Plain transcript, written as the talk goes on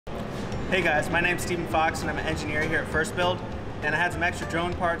Hey guys, my name's Stephen Fox and I'm an engineer here at FirstBuild, and I had some extra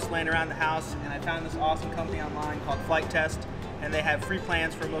drone parts laying around the house and I found this awesome company online called Flight Test, and they have free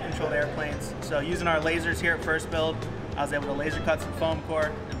plans for remote controlled airplanes. So using our lasers here at FirstBuild, I was able to laser cut some foam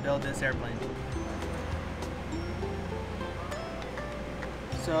core and build this airplane.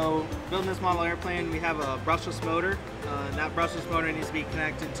 So building this model airplane, we have a brushless motor, and that brushless motor needs to be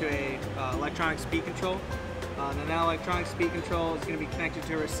connected to a electronic speed control. And then that electronic speed control is going to be connected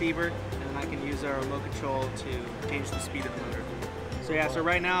to a receiver, and then I can use our remote control to change the speed of the motor. So yeah, so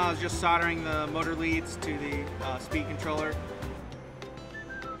right now I was just soldering the motor leads to the speed controller.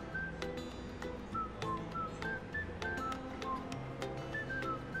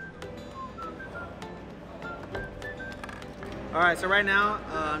 Alright, so right now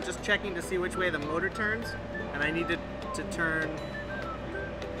I'm just checking to see which way the motor turns, and I need to turn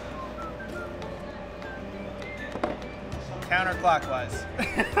counterclockwise.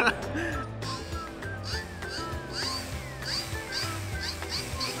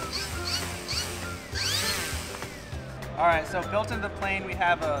 Alright, so built into the plane we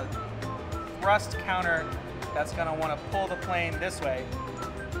have a thrust counter that's going to want to pull the plane this way.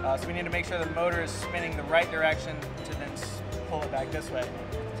 So we need to make sure the motor is spinning the right direction to then pull it back this way.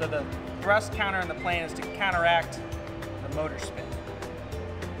 So the thrust counter in the plane is to counteract the motor spin.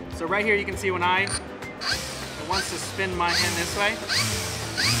 So right here you can see when it wants to spin my end this way.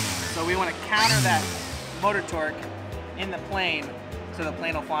 So we want to counter that motor torque in the plane so the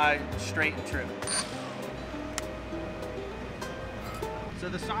plane will fly straight and true. So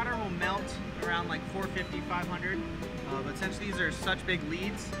the solder will melt around like 450, 500, but since these are such big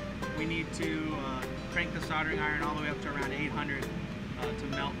leads, we need to crank the soldering iron all the way up to around 800 to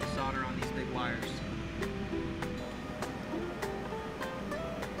melt the solder on these big wires.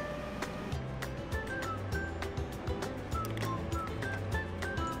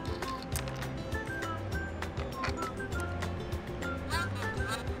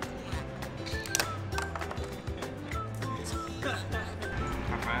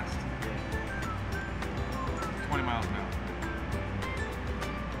 How fast? 20 miles an hour.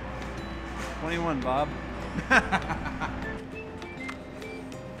 21, Bob.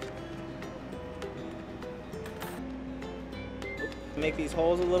 Make these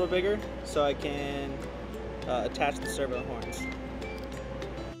holes a little bigger so I can attach the servo horns.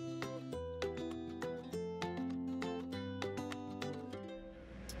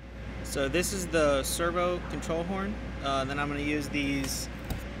 So this is the servo control horn. Then I'm going to use these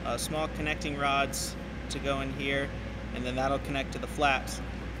small connecting rods to go in here, and then that'll connect to the flaps,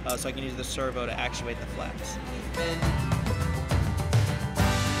 so I can use the servo to actuate the flaps.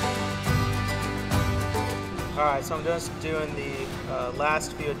 Alright, so I'm just doing the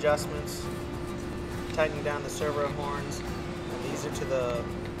last few adjustments, tightening down the servo horns, and these are to the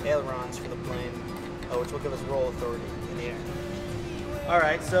ailerons for the plane, which will give us roll authority in the air.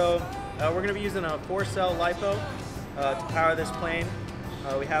 Alright, so we're going to be using a 4-cell LiPo to power this plane.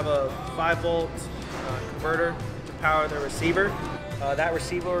 We have a 5-volt converter to power the receiver. That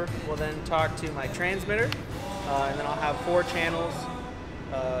receiver will then talk to my transmitter, and then I'll have 4 channels,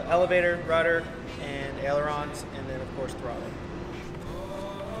 elevator, rudder, and ailerons, and then of course throttle.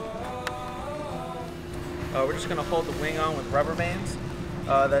 We're just going to hold the wing on with rubber bands.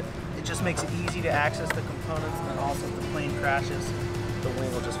 That it just makes it easy to access the components, and then also if the plane crashes, the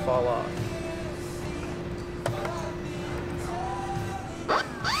wing will just fall off.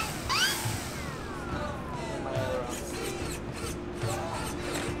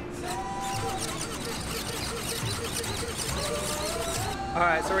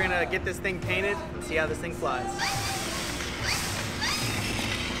 Alright, so we're going to get this thing painted and see how this thing flies.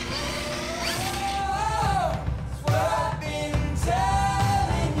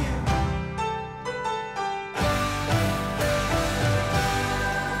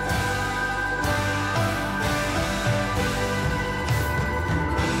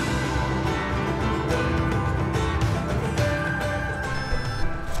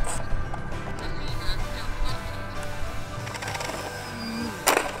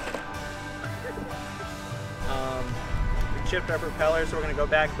 Chipped our propeller, so we're going to go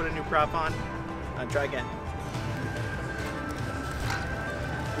back, put a new prop on, and try again.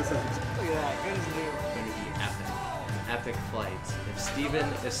 Look at that, good as new. It's going to be epic. Epic flights.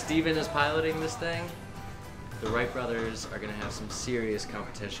 If Steven is piloting this thing, the Wright brothers are going to have some serious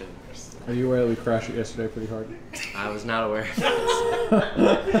competition. Are you aware that we crashed it yesterday pretty hard? I was not aware of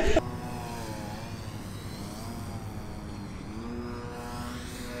this.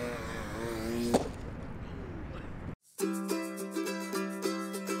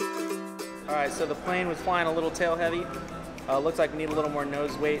 Alright, so the plane was flying a little tail heavy. Looks like we need a little more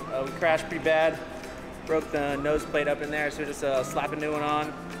nose weight. We crashed pretty bad. Broke the nose plate up in there, so just slap a new one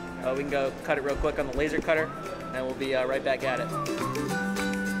on. We can go cut it real quick on the laser cutter, and we'll be right back at it.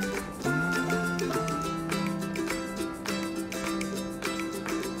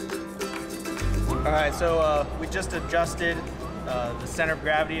 All right, so we just adjusted the center of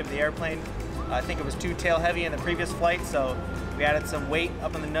gravity of the airplane. I think it was too tail heavy in the previous flight, so we added some weight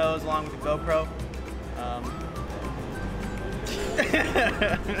up on the nose along with the GoPro.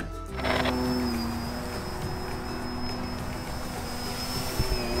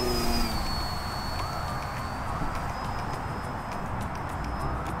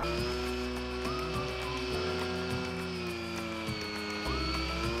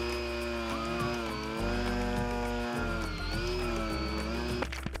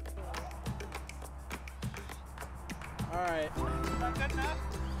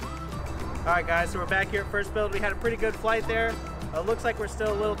 All right, guys, so we're back here at First Build. We had a pretty good flight there. Looks like we're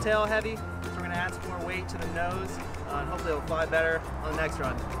still a little tail heavy, so we're gonna add some more weight to the nose, and hopefully it'll fly better on the next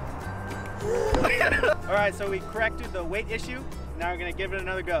run. All right, so we corrected the weight issue. Now we're gonna give it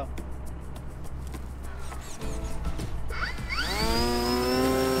another go.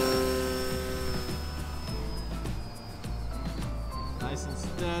 Nice and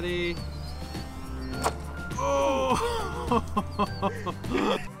steady. Oh!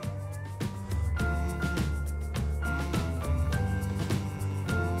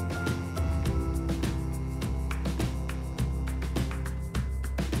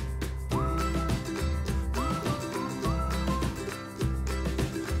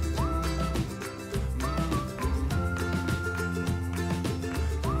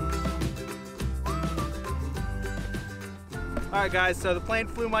 All right, guys, so the plane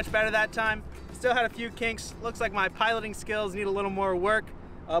flew much better that time. Still had a few kinks. Looks like my piloting skills need a little more work.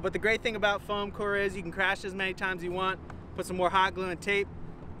 But the great thing about foam core is you can crash as many times as you want, put some more hot glue and tape,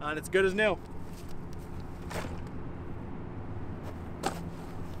 and it's good as new.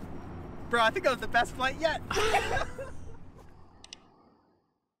 Bro, I think that was the best flight yet.